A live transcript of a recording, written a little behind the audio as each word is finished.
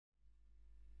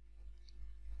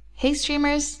Hey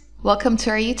streamers, welcome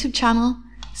to our YouTube channel.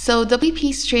 So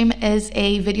WP Stream is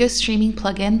a video streaming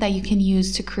plugin that you can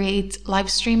use to create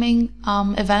live streaming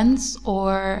events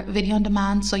or video on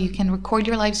demand. So you can record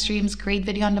your live streams, create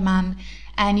video on demand,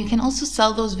 and you can also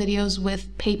sell those videos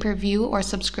with pay-per-view or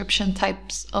subscription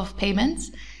types of payments.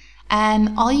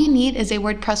 And all you need is a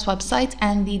WordPress website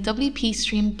and the WP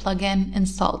Stream plugin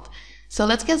installed. So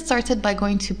let's get started by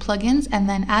going to plugins and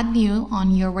then add new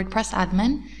on your WordPress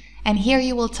admin. And here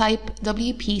you will type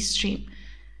WP Stream.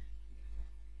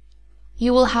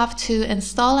 You will have to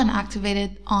install and activate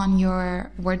it on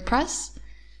your WordPress,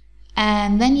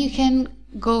 and then you can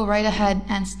go right ahead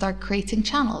and start creating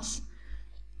channels.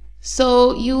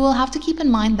 So you will have to keep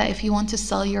in mind that if you want to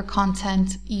sell your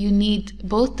content, you need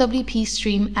both WP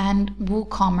Stream and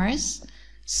WooCommerce.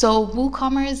 So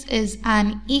WooCommerce is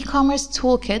an e-commerce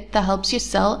toolkit that helps you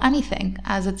sell anything,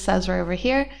 as it says right over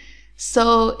here.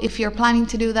 So if you're planning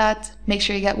to do that, make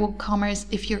sure you get WooCommerce.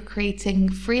 If you're creating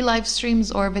free live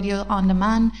streams or video on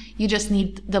demand, you just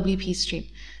need WP Stream.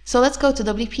 So let's go to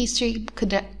WP Stream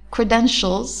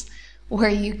credentials,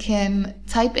 where you can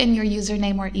type in your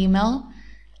username or email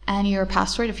and your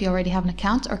password if you already have an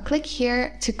account, or click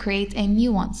here to create a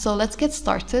new one. So let's get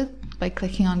started by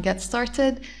clicking on Get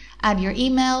Started. Add your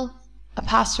email, a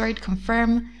password,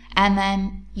 confirm, and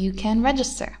then you can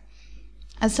register.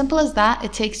 As simple as that.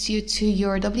 It takes you to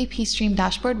your WP Stream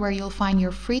dashboard where you'll find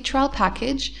your free trial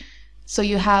package. So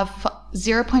you have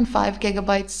 0.5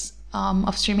 gigabytes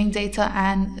of streaming data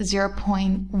and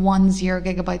 0.10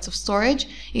 gigabytes of storage.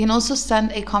 You can also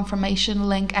send a confirmation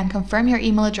link and confirm your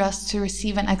email address to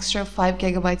receive an extra 5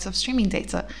 gigabytes of streaming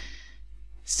data.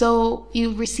 So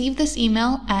you receive this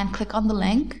email and click on the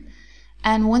link.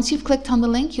 And once you've clicked on the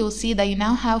link, you'll see that you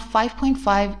now have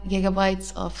 5.5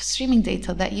 gigabytes of streaming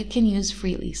data that you can use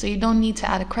freely. So you don't need to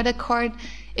add a credit card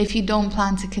if you don't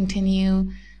plan to continue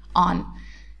on.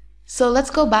 So let's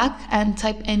go back and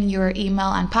type in your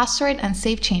email and password and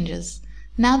save changes.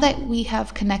 Now that we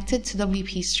have connected to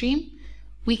WP Stream,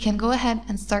 we can go ahead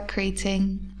and start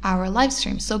creating our live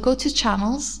stream. So go to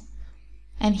channels,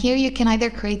 and here you can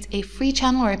either create a free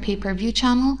channel or a pay-per-view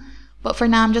channel. But for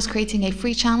now, I'm just creating a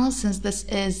free channel since this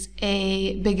is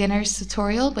a beginner's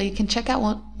tutorial, but you can check out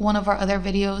one of our other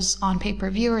videos on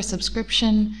pay-per-view or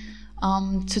subscription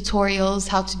tutorials,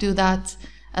 how to do that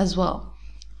as well.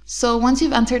 So once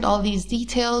you've entered all these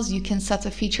details, you can set a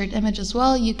featured image as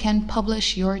well. You can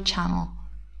publish your channel.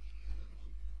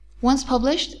 Once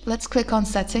published, let's click on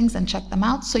settings and check them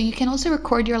out. So you can also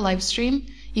record your live stream.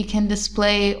 You can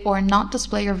display or not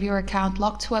display your viewer account,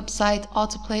 lock to website,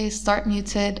 autoplay, start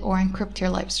muted, or encrypt your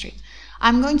live stream.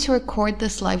 I'm going to record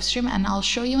this live stream and I'll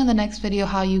show you in the next video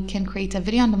how you can create a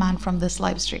video on demand from this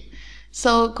live stream.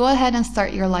 So go ahead and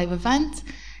start your live event.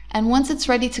 And once it's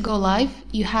ready to go live,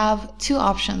 you have two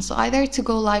options. So either to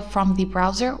go live from the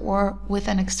browser or with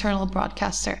an external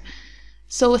broadcaster.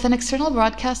 So with an external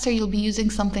broadcaster, you'll be using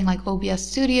something like OBS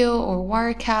Studio or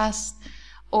Wirecast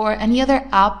or any other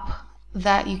app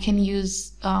that you can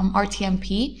use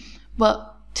RTMP.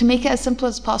 But to make it as simple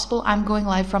as possible, I'm going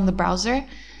live from the browser.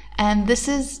 And this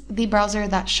is the browser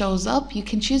that shows up. You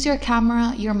can choose your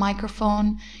camera, your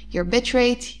microphone, your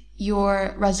bitrate,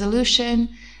 your resolution.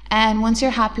 And once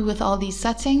you're happy with all these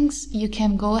settings, you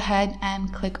can go ahead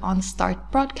and click on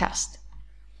Start Broadcast.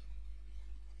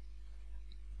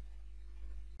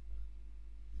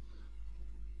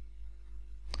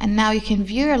 And now you can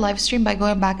view your live stream by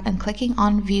going back and clicking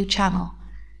on View Channel.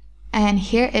 And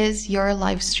here is your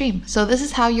live stream. So this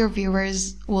is how your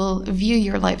viewers will view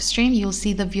your live stream. You'll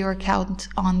see the viewer count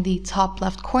on the top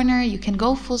left corner. You can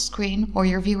go full screen, or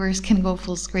your viewers can go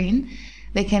full screen.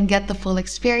 They can get the full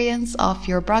experience of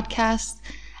your broadcast.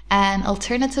 And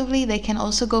alternatively, they can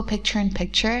also go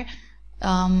picture-in-picture.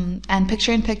 And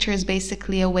picture-in-picture is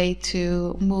basically a way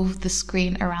to move the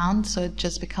screen around so it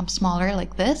just becomes smaller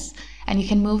like this. And you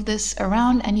can move this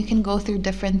around and you can go through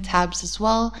different tabs as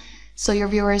well, so your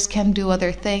viewers can do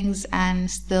other things and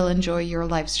still enjoy your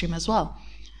live stream as well.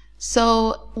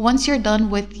 So once you're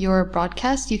done with your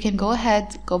broadcast, you can go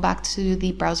ahead, go back to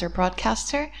the browser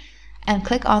broadcaster and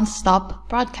click on Stop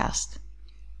Broadcast.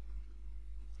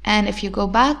 And if you go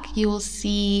back, you will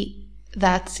see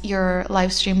that your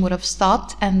live stream would have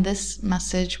stopped and this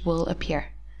message will appear.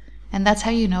 And that's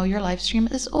how you know your live stream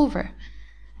is over.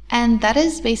 And that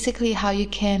is basically how you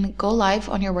can go live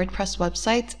on your WordPress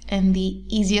website in the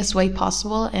easiest way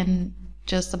possible in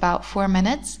just about 4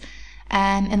 minutes.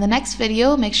 And in the next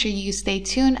video, make sure you stay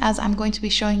tuned, as I'm going to be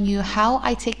showing you how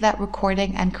I take that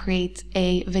recording and create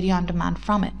a video on demand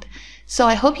from it. So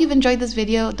I hope you've enjoyed this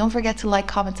video. Don't forget to like,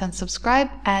 comment, and subscribe,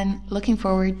 and looking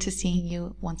forward to seeing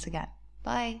you once again.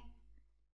 Bye.